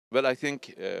Well, I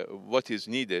think what is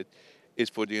needed is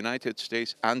for the United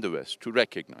States and the West to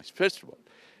recognize, first of all,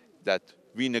 that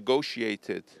we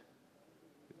negotiated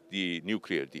the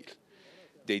nuclear deal.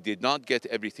 They did not get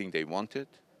everything they wanted,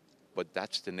 but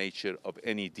that's the nature of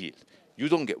any deal. You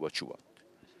don't get what you want.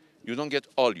 You don't get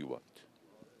all you want.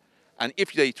 And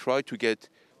if they try to get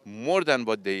more than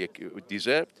what they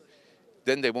deserved,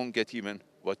 then they won't get even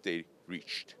what they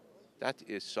reached. That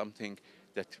is something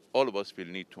that all of us will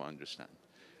need to understand.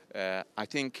 I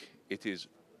think it is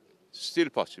still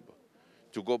possible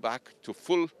to go back to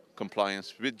full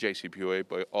compliance with JCPOA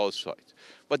by all sides.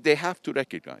 But they have to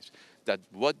recognize that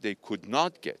what they could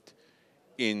not get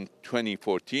in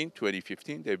 2014,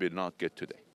 2015, they will not get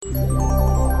today.